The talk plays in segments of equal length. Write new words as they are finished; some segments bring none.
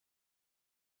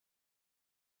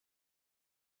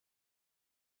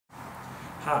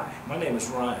Hi, my name is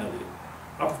Ron Elliott.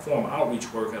 I perform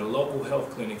outreach work at a local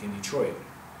health clinic in Detroit.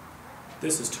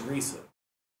 This is Teresa.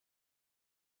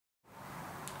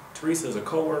 Teresa is a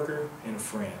coworker and a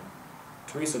friend.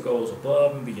 Teresa goes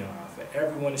above and beyond for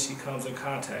everyone that she comes in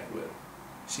contact with.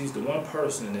 She's the one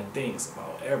person that thinks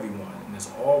about everyone and is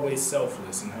always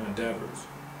selfless in her endeavors.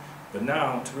 But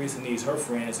now, Teresa needs her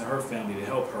friends and her family to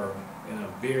help her in a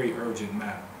very urgent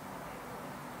manner.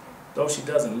 Though she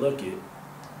doesn't look it,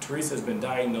 Teresa has been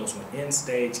diagnosed with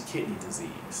end-stage kidney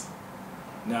disease.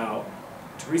 Now,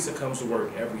 Teresa comes to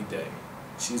work every day.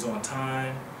 She's on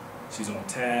time, she's on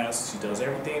task, she does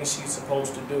everything that she's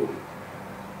supposed to do.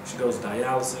 She goes to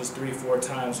dialysis 3-4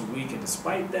 times a week, and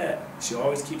despite that, she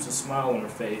always keeps a smile on her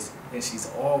face, and she's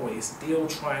always still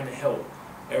trying to help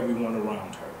everyone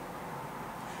around her.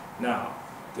 Now,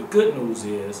 the good news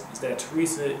is that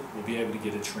Teresa will be able to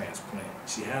get a transplant.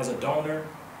 She has a donor,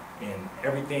 and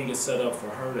everything is set up for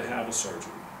her to have a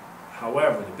surgery.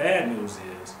 However, the bad news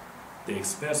is the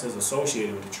expenses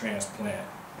associated with the transplant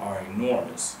are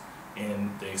enormous,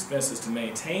 and the expenses to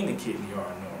maintain the kidney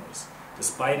are enormous.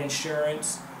 Despite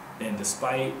insurance and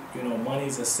despite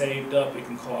monies are saved up, it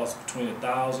can cost between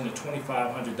 $1,000 to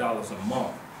 $2,500 a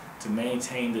month to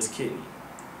maintain this kidney.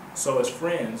 So as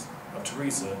friends of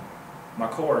Teresa, my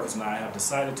coworkers and I have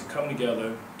decided to come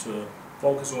together to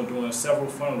focus on doing several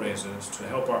fundraisers to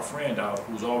help our friend out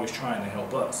who's always trying to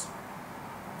help us.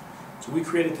 So we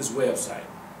created this website.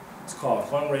 It's called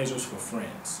Fundraisers for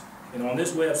Friends. And on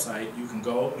this website you can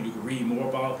go and you can read more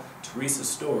about Teresa's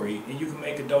story, and you can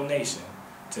make a donation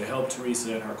to help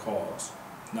Teresa in her cause.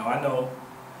 Now I know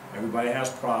everybody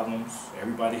has problems,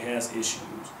 everybody has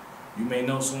issues. You may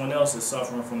know someone else is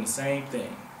suffering from the same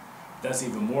thing. That's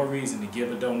even more reason to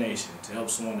give a donation to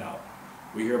help someone out.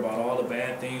 We hear about all the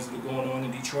bad things that are going on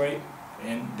in Detroit,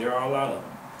 and there are a lot of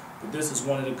them. But this is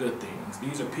one of the good things.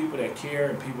 These are people that care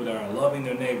and people that are loving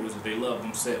their neighbors as they love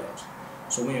themselves.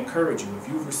 So we encourage you, if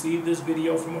you've received this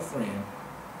video from a friend,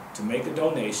 to make a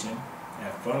donation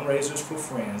at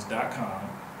fundraisersforfriends.com.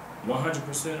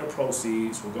 100% of the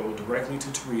proceeds will go directly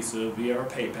to Teresa via her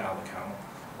PayPal account.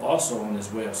 Also on this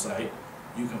website,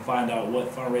 you can find out what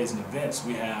fundraising events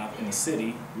we have in the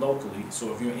city locally.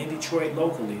 So if you're in Detroit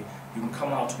locally, you can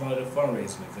come out to one of the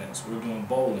fundraising events. We're doing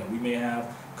bowling, we may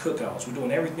have cookouts. We're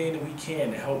doing everything that we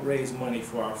can to help raise money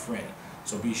for our friend.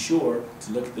 So be sure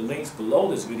to look at the links below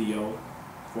this video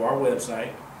for our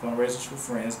website,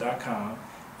 fundraisersforfriends.com,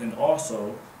 and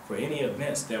also for any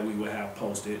events that we will have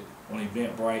posted on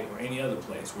Eventbrite or any other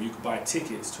place where you can buy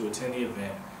tickets to attend the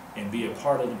event and be a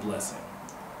part of the blessing.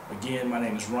 Again, my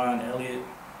name is Ron Elliott.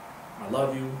 I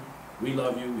love you, we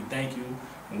thank you,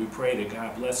 and we pray that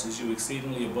God blesses you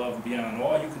exceedingly above and beyond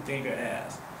all you could think or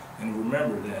ask. And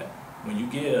remember that when you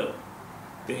give,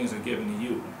 things are given to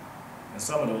you. And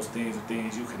some of those things are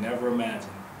things you could never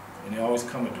imagine, and they always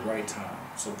come at the right time.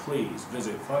 So please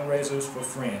visit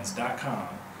fundraisersforfriends.com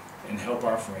and help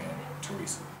our friend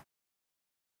Teresa.